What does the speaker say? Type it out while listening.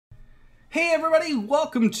Hey everybody,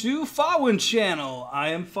 welcome to Fawin channel.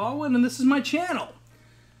 I am Fawin and this is my channel.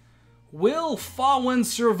 Will Fawin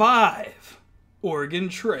survive Oregon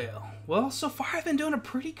Trail? Well, so far I've been doing a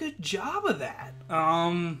pretty good job of that.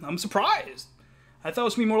 I'm surprised. I thought it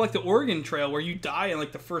was going to be more like the Oregon Trail where you die in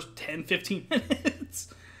like the first 10-15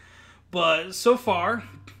 minutes. But so far,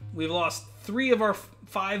 we've lost 3 of our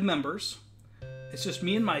 5 members. It's just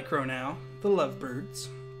me and Micro now, the Lovebirds.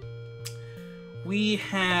 We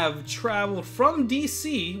have traveled from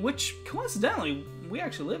DC, which coincidentally we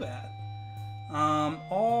actually live at,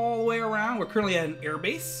 all the way around. We're currently at an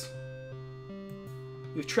airbase.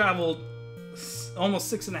 We've traveled almost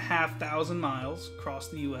 6,500 miles across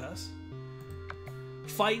the U.S.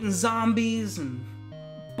 fighting zombies and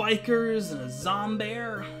bikers and a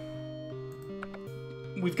zombear.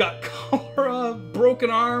 We've got cholera, broken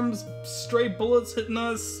arms, stray bullets hitting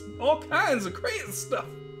us, all kinds of crazy stuff.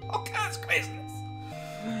 All kinds of craziness.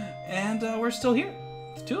 And we're still here.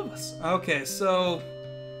 It's 2 of us. Okay, so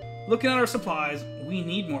looking at our supplies, we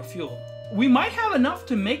need more fuel. We might have enough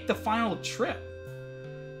to make the final trip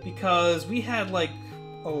because we had like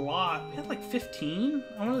a lot. We had like 15,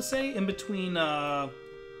 I want to say, in between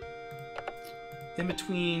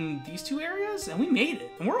these 2 areas, and we made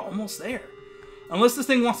it. And we're almost there. Unless this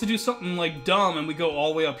thing wants to do something like dumb and we go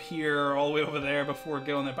all the way up here or all the way over there before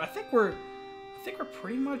going there. But I think we're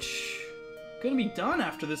pretty much gonna be done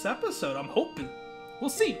after this episode. I'm hoping.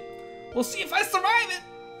 We'll see. We'll see if I survive it.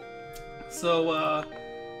 So,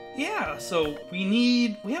 yeah. So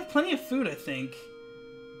we have plenty of food, I think.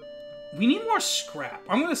 We need more scrap.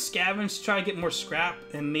 I'm gonna scavenge to try to get more scrap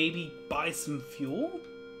and maybe buy some fuel.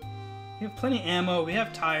 We have plenty of ammo. We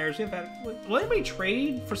have tires. We have. Will anybody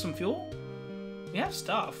trade for some fuel? We have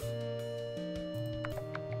stuff.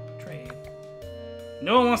 Trade.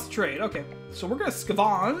 No one wants to trade. Okay. So we're gonna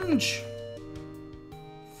scavenge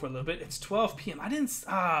for a little bit. It's 12 p.m. I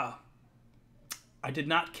did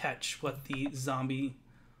not catch what the zombie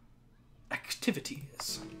activity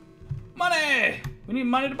is. Money! We need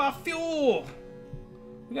money to buy fuel.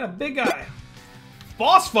 We got a big guy.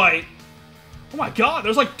 Boss fight? Oh my god,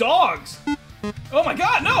 there's like dogs. Oh my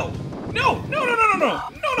god, no! No! No, no, no, no, no!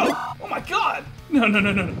 No, no! Oh my god! No, no,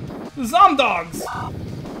 no, no, no. The zom dogs!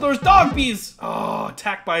 There's Dog-Bies! Oh,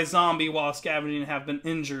 attacked by a zombie while scavenging and have been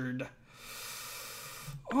injured.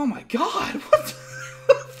 Oh my god, what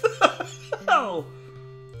the hell?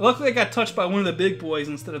 Luckily I got touched by one of the big boys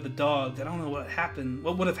instead of the dogs. I don't know what happened.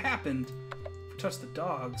 What would have happened if I touched the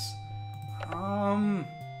dogs? I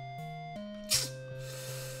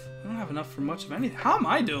don't have enough for much of anything. How am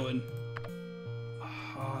I doing?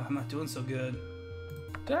 Oh, I'm not doing so good.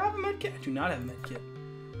 Do I have a medkit? I do not have a medkit.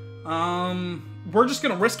 We're just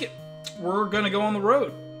gonna risk it. We're gonna go on the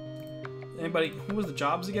road. Anybody? What was the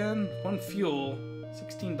jobs again? 1 fuel,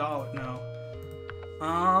 $16. No.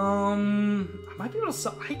 I might be able to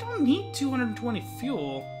sell. I don't need 220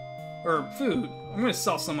 fuel or food. I'm gonna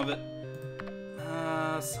sell some of it.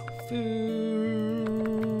 Sell food.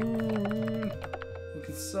 We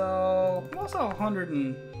can sell. I'll sell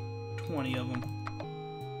 120 of them.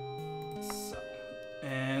 So,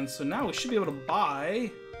 and so now we should be able to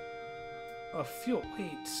buy a fuel.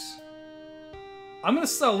 Wait. I'm gonna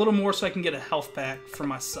sell a little more so I can get a health pack for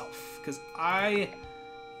myself because I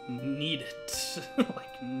need it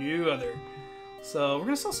like no other. So we're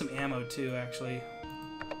gonna sell some ammo too. Actually,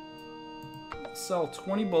 sell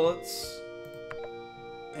 20 bullets,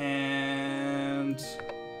 and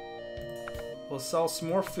we'll sell some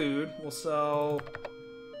more food. We'll sell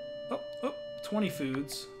 20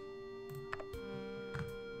 foods,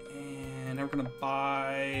 and then we're gonna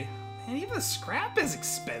buy. And even the scrap is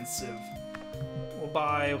expensive. We'll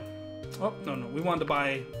buy... Oh, no. We wanted to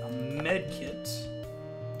buy a med kit.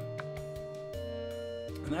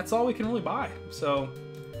 And that's all we can really buy. So,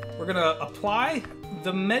 we're going to apply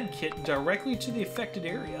the med kit directly to the affected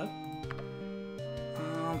area.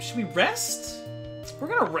 Should we rest? We're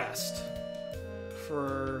going to rest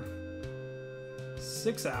for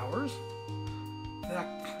 6 hours.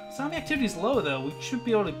 Zombie activity is low, though. We should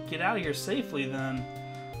be able to get out of here safely, then.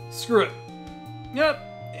 Screw it. Yep.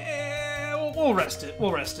 We'll rest it.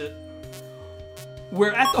 We'll rest it.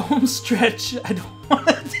 We're at the home stretch. I don't want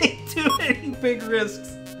to take too many big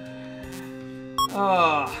risks.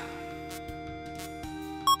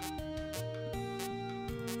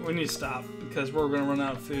 We need to stop because we're going to run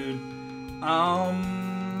out of food.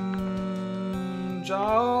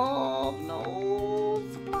 Job. No.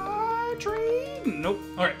 Supply trade. Nope.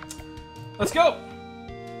 Alright. Let's go.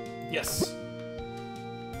 Yes.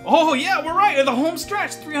 Oh, yeah, we're right. The home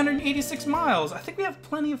stretch, 386 miles. I think we have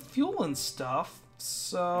plenty of fuel and stuff.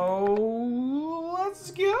 So, let's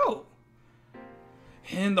go.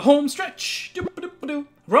 In the home stretch.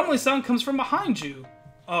 Rumbling sound comes from behind you.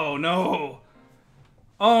 Oh no.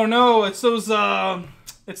 Oh no, it's those, was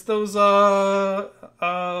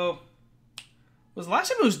last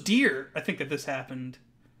time it was deer, I think, that this happened.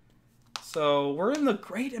 So, we're in the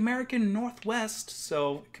Great American Northwest,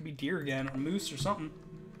 so it could be deer again, or moose, or something.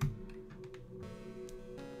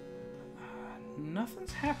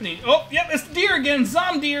 Nothing's happening. Oh, yep, it's deer again!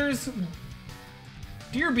 Zomdeers!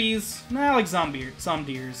 Deer-bees. Nah, I like zomdeers.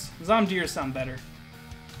 Zomdeers sound better.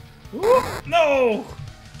 Ooh, no!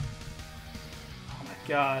 Oh my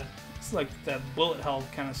god. It's like that bullet hell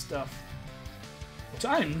kind of stuff. Which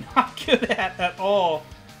I am not good at all.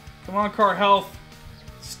 Come on, car health.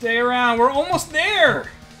 Stay around. We're almost there!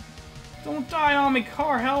 Don't die on me,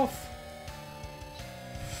 car health.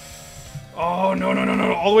 Oh, no, no, no,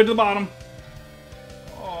 no. All the way to the bottom.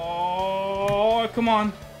 Oh, come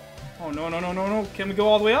on. Oh, no, no, no, no, no. Can we go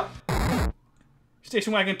all the way up?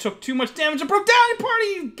 Station wagon took too much damage and broke down. Your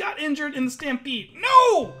party got injured in the stampede.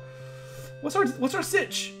 No! What's our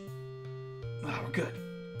sitch? Ah, we're good.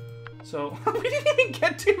 So, we didn't even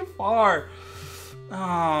get too far.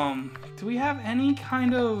 Do we have any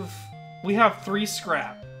kind of... We have 3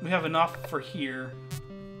 scrap. We have enough for here.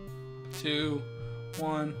 2,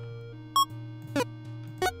 1...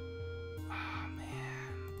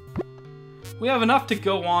 We have enough to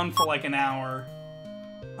go on for like an hour.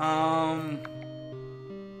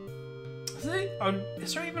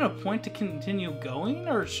 Is there even a point to continue going,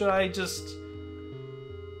 or should I just?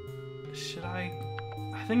 I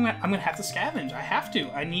think I'm gonna have to scavenge. I have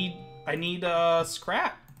to. I need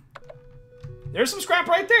scrap. There's some scrap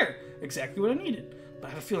right there. Exactly what I needed. But I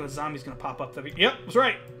have a feeling a zombie's gonna pop up. Yep, that's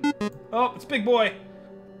right. Oh, it's Big Boy.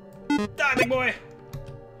 Die, Big Boy.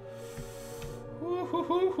 Hoo, hoo,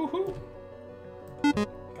 hoo, hoo, hoo.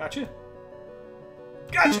 Gotcha.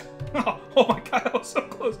 Gotcha! Oh my god, that was so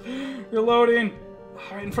close. Reloading.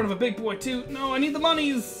 Oh, right in front of a big boy, too. No, I need the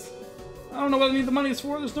monies. I don't know what I need the monies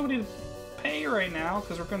for. There's nobody to pay right now,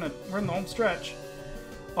 because we're in the home stretch.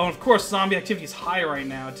 Oh, and of course, zombie activity is high right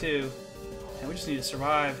now, too. And we just need to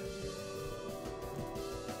survive.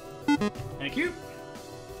 Thank you.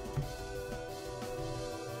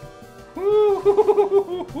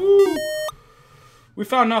 Woo-hoo-hoo-hoo-hoo-hoo. We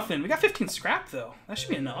found nothing. We got 15 scrap, though. That should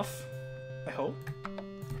be enough. I hope.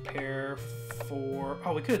 Prepare for...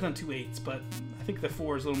 Oh, we could have done 2 8s, but I think the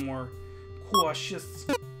 4 is a little more cautious.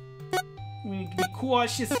 We need to be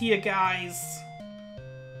cautious here, guys.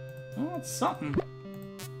 Oh, it's something.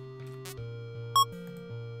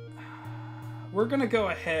 We're gonna go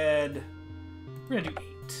ahead... We're gonna do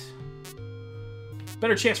 8.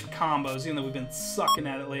 Better chance for combos, even though we've been sucking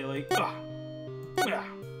at it lately. Ugh. Bah.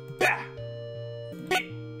 Bah.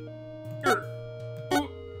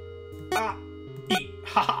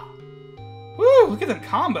 Haha. Woo, look at them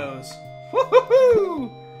combos.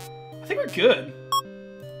 Woohoo! I think we're good.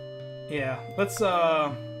 Yeah, let's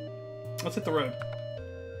hit the road.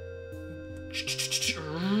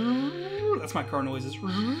 That's my car noises.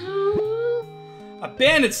 A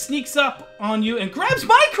bandit sneaks up on you and grabs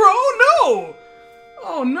Micro! Oh no!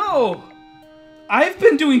 Oh no! I've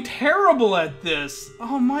been doing terrible at this.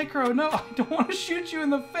 Oh, Micro, no, I don't want to shoot you in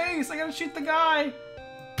the face. I gotta shoot the guy.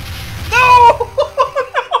 No!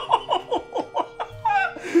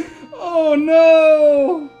 Oh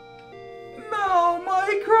no! No,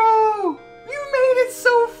 Micro! You made it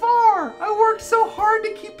so far! I worked so hard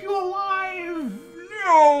to keep you alive!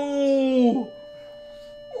 No!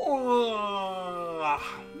 Oh,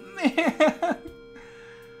 man!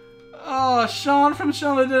 Oh, Sean from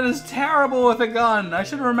Shaun of the Dead is terrible with a gun. I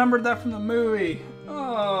should have remembered that from the movie.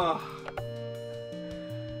 Oh.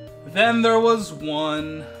 Then there was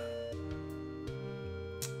one.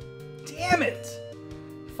 Damn it!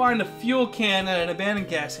 Find a fuel can at an abandoned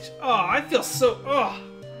gas station. Oh, I feel so... Oh.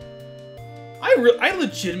 I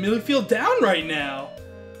legitimately feel down right now.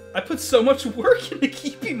 I put so much work into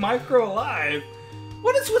keeping Micro alive.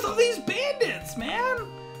 What is with all these bandits, man?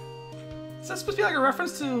 Is that supposed to be like a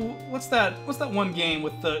reference to... What's that one game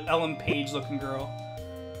with the Ellen Page looking girl?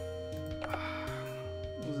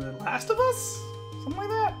 Was it Last of Us? Something like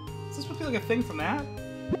that? Is this supposed to be like a thing from that?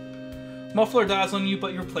 Muffler dies on you,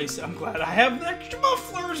 but you replace it. I'm glad I have extra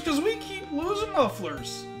mufflers, because we keep losing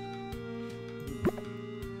mufflers.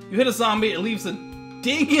 You hit a zombie, it leaves a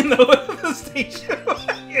ding in the hood of the station.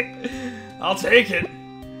 I'll take it.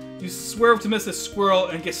 You swerve to miss a squirrel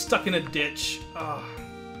and get stuck in a ditch. Ugh.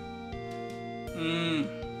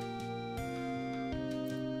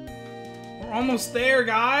 We're almost there,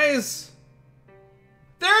 guys.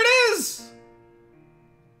 There it is!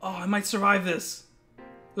 Oh, I might survive this.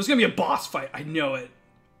 There's gonna be a boss fight. I know it.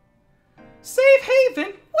 Safe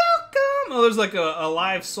haven, welcome! Oh, there's like a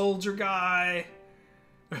live soldier guy.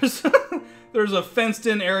 There's a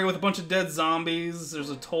fenced-in area with a bunch of dead zombies. There's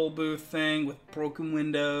a toll booth thing with broken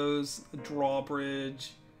windows, a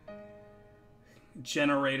drawbridge,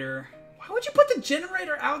 generator. Why would you put the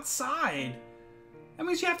generator outside? That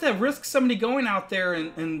means you have to risk somebody going out there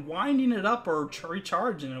and winding it up or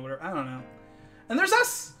recharging it or whatever. I don't know. And there's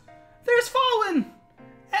us! There's Fawin!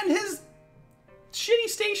 And his shitty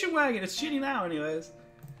station wagon. It's shitty now, anyways.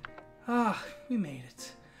 Ah, we made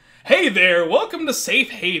it. Hey there, welcome to Safe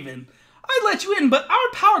Haven. I let you in, but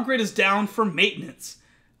our power grid is down for maintenance.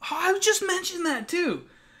 Oh, I just mentioned that too.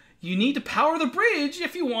 You need to power the bridge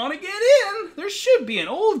if you want to get in. There should be an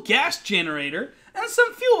old gas generator and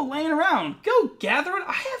some fuel laying around. Go gather it.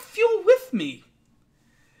 I have fuel with me.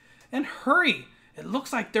 And hurry. It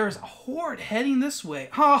looks like there's a horde heading this way.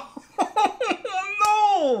 Oh,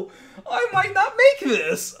 no. I might not make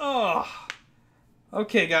this. Oh.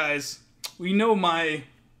 Okay, guys. We know my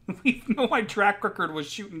track record was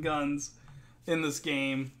shooting guns in this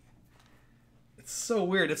game. It's so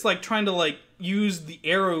weird. It's like trying to like use the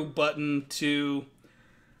arrow button to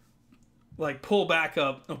like pull back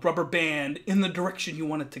a rubber band in the direction you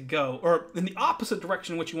want it to go, or in the opposite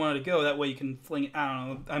direction in which you want it to go. That way you can fling it. I don't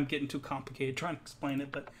know. I'm getting too complicated trying to explain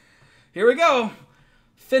it, but here we go.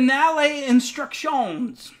 Finale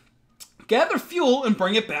instructions. Gather fuel and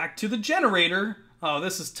bring it back to the generator. Oh,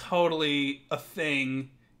 this is totally a thing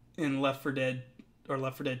in Left 4 Dead or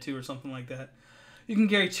Left 4 Dead 2 or something like that. You can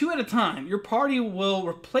carry 2 at a time. Your party will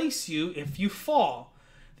replace you if you fall.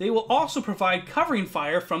 They will also provide covering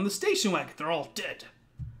fire from the station wagon. They're all dead.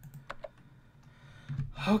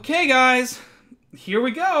 Okay, guys. Here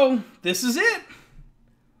we go. This is it.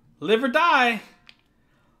 Live or die.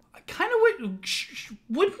 I kind of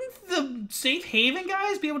wouldn't the Safe Haven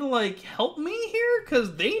guys be able to, like, help me here?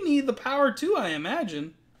 Because they need the power, too, I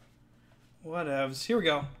imagine. Whatevs. Here we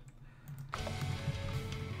go.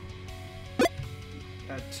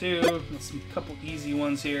 Got 2. There's some couple easy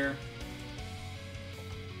ones here.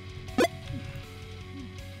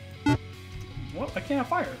 What? I can't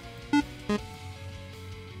fire.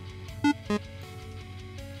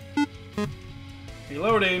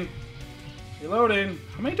 Reloading. Reloading.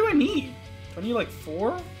 How many do I need? Do I need like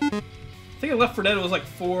 4? I think I Left 4 Dead it was like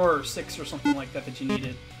 4 or 6 or something like that you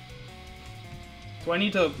needed. Do I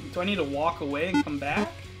need to walk away and come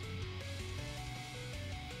back?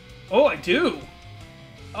 Oh, I do.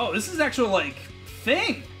 Oh, this is actual like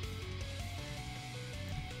thing.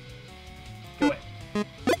 Go away.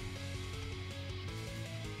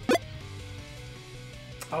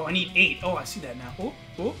 Oh, I need 8. Oh, I see that now. Oh,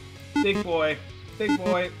 oh. Big boy. Big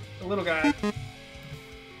boy. The little guy.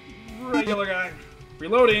 Regular guy.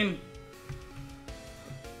 Reloading.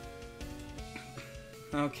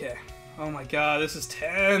 Okay. Oh my god, this is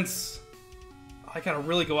tense. I gotta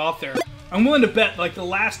really go out there. I'm willing to bet, like, the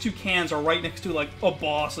last 2 cans are right next to, like, a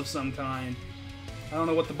boss of some kind. I don't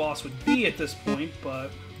know what the boss would be at this point,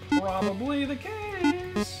 but probably the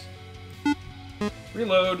case.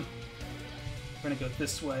 Reload. We're gonna go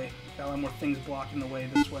this way. Got a lot more things blocking the way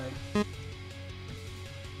this way. The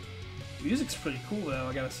music's pretty cool though,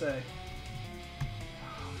 I gotta say.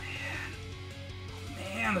 Oh man.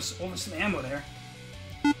 Oh man, there's some ammo there.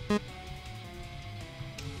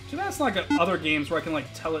 Too bad it's not like other games where I can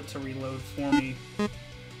like tell it to reload for me.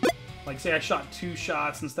 Like say I shot 2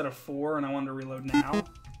 shots instead of 4 and I wanted to reload now.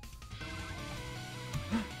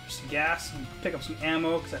 There's some gas and pick up some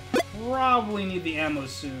ammo because I probably need the ammo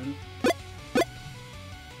soon.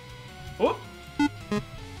 Oh!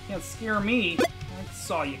 Can't scare me. I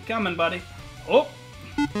saw you coming, buddy. Oh!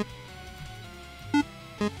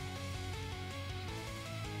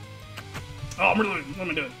 Oh, I'm reloading. What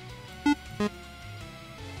am I doing?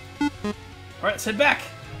 Alright, let's head back.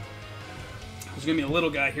 There's gonna be a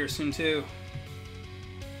little guy here soon, too.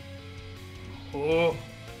 Oh.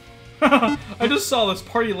 I just saw this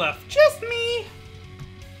party left. Just me.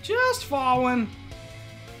 Just Fawin.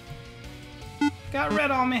 Got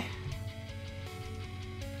red on me.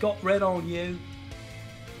 Got red on you.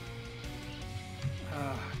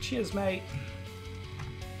 Cheers, mate.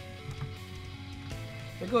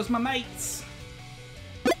 There goes my mates.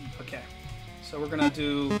 Okay, so we're gonna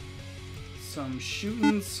do some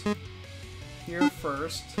shootings here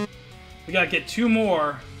first. We gotta get 2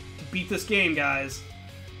 more to beat this game, guys.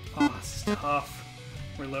 Oh, this is tough.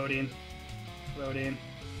 Reloading. Reloading.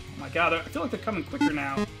 Oh my god, I feel like they're coming quicker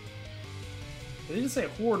now. They didn't say a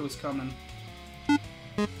horde was coming.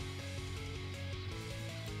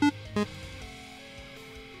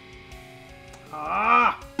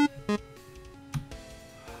 Ah!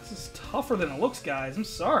 This is tougher than it looks, guys. I'm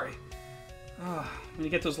sorry. I'm gonna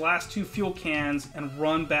get those last 2 fuel cans and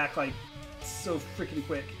run back like so freaking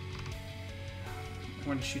quick.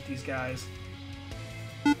 We're gonna shoot these guys.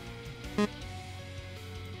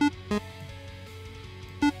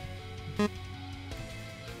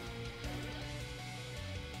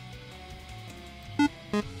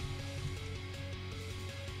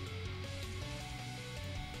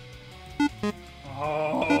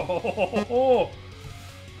 Oh,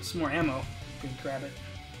 some more ammo. Gonna grab it.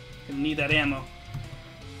 Gonna need that ammo.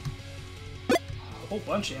 A whole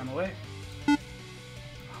bunch of ammo, eh? Oh,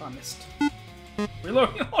 I missed. Reload.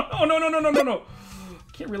 Oh, no.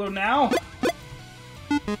 Can't reload now.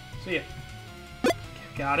 See ya. Okay,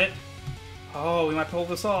 got it. Oh, we might pull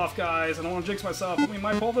this off, guys. I don't want to jinx myself, but we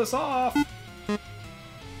might pull this off.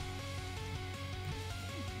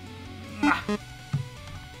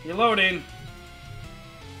 Reloading.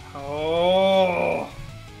 Oh,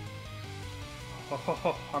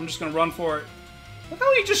 I'm just gonna run for it. Look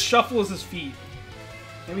how he just shuffles his feet.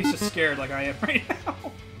 Maybe he's just scared like I am right now.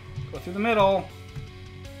 Go through the middle.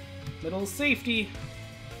 Middle is safety.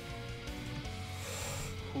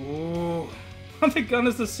 Ooh. The gun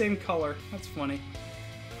is the same color. That's funny.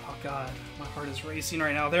 Oh god, my heart is racing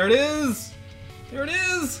right now. There it is! There it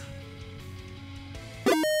is!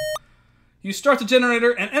 You start the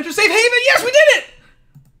generator and enter safe haven! Yes, we did it!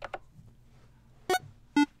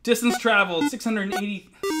 Distance traveled,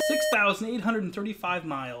 6,835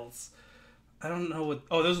 miles. I don't know what...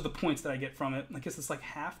 Oh, those are the points that I get from it. I guess it's like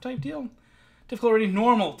half type deal. Difficulty rating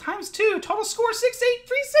normal. ×2. Total score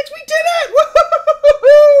 6,836. We did it!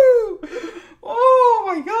 Woo-hoo-hoo-hoo! Oh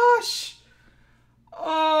my gosh.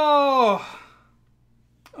 Oh.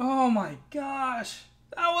 Oh my gosh.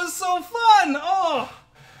 That was so fun. Oh.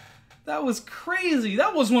 That was crazy.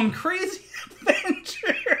 That was one crazy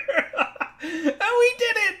adventure. And we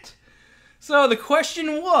did it! So the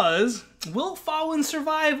question was, will Fawin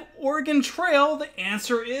survive Oregon Trail? The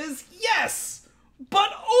answer is yes!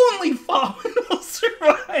 But only Fawin will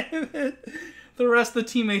survive it. The rest of the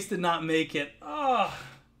teammates did not make it. Oh.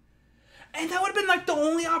 And that would have been like the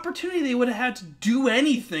only opportunity they would have had to do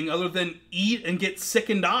anything other than eat and get sick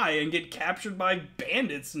and die and get captured by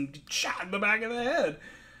bandits and shot in the back of the head.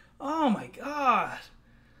 Oh my god.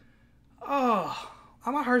 Oh.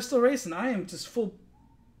 My heart's still racing. I am just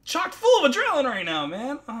chock full of adrenaline right now,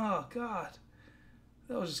 man. Oh, God.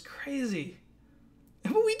 That was just crazy.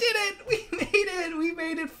 But we did it. We made it. We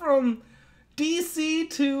made it from DC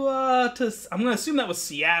to I'm going to assume that was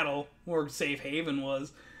Seattle, where Safe Haven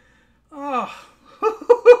was. Oh.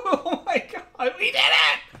 Oh, my God. We did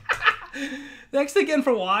it. Thanks again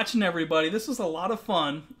for watching, everybody. This was a lot of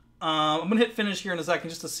fun. I'm going to hit finish here in a second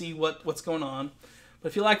just to see what's going on. But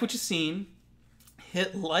if you like what you've seen,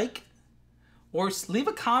 hit like or leave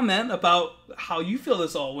a comment about how you feel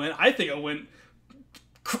this all went. I think it went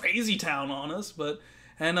crazy town on us,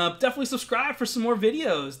 and definitely subscribe for some more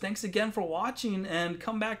videos. Thanks again for watching, and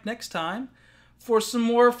come back next time for some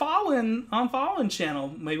more Fawin on Fawin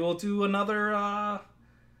channel. Maybe we'll do another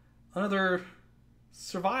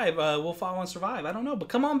survive. Will Fawin survive? I don't know, but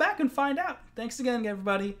come on back and find out. Thanks again,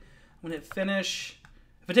 everybody. I'm gonna hit finish.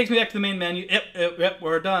 If it takes me back to the main menu, yep,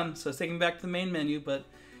 we're done. So it's taking me back to the main menu, but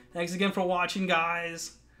thanks again for watching,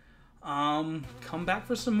 guys. Come back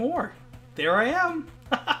for some more. There I am.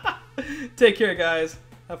 Take care, guys.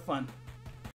 Have fun.